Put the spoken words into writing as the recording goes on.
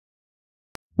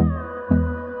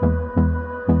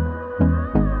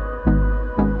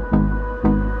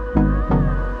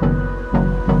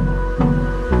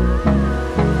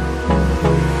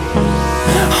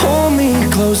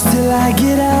close till I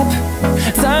get up.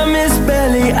 Time is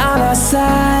barely on our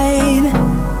side.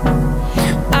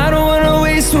 I don't wanna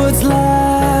waste what's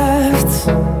left.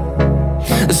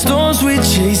 The storms we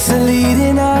chase are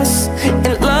leading us,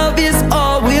 and love is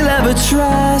all we'll ever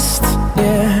trust.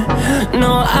 Yeah,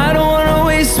 no, I don't wanna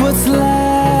waste what's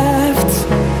left.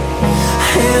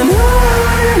 And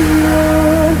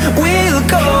on we'll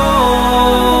go,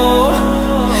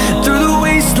 through the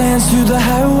wastelands, through the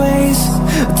highways,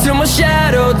 till my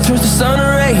shadow turns to sun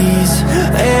rays.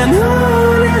 And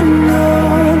on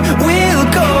we'll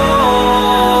go,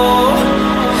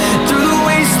 through the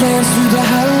wastelands, through the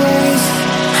highways,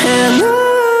 and on.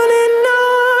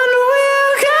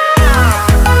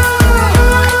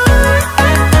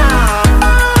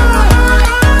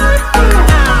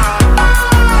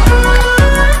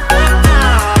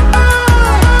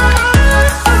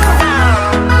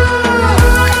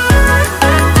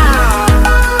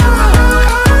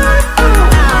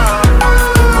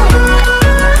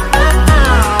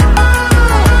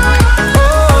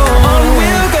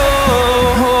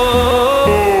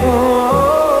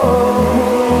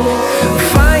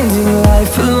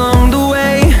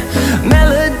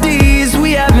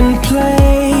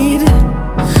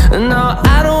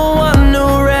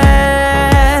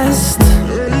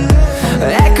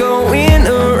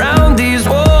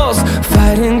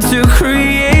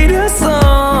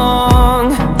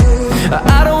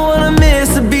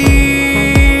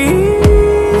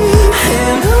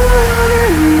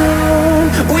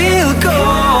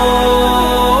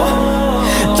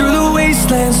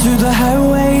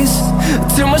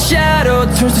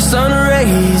 Turns to sun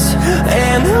rays,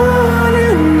 and on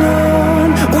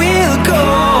we'll go,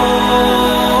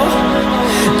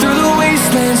 through the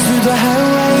wastelands, through the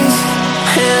highways,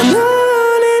 and on.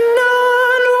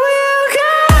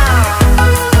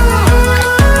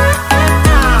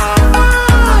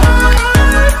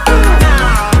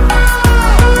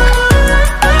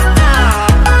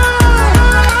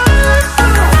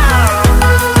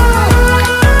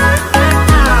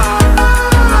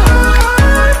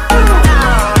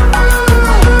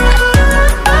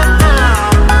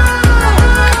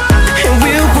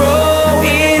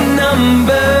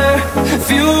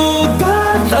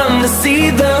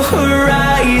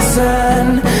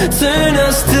 Turn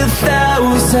us to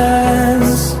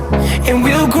thousands, and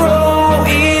we'll grow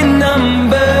in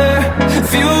number,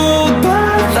 fueled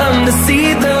by them to see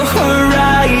the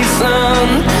horizon.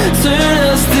 Turn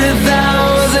us to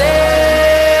thousands,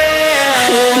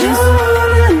 and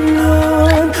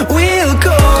on we'll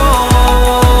go,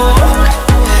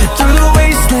 through the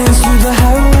wastelands, through the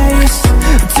highways,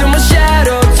 till my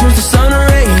shadow turns to sun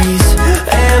rays.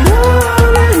 And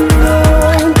on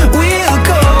we'll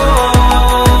go,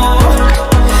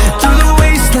 through the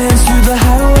wastelands, through the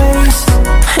highways,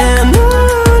 and on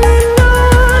we'll go.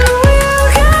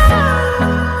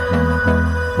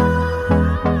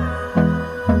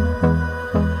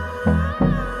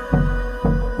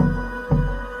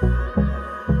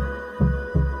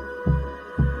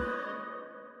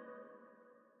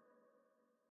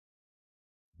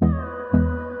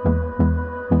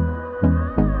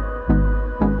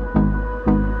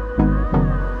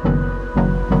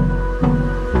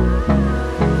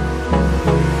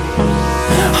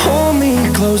 Hold me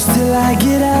close till I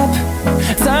get up.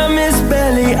 Time is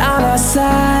barely on our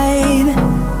side.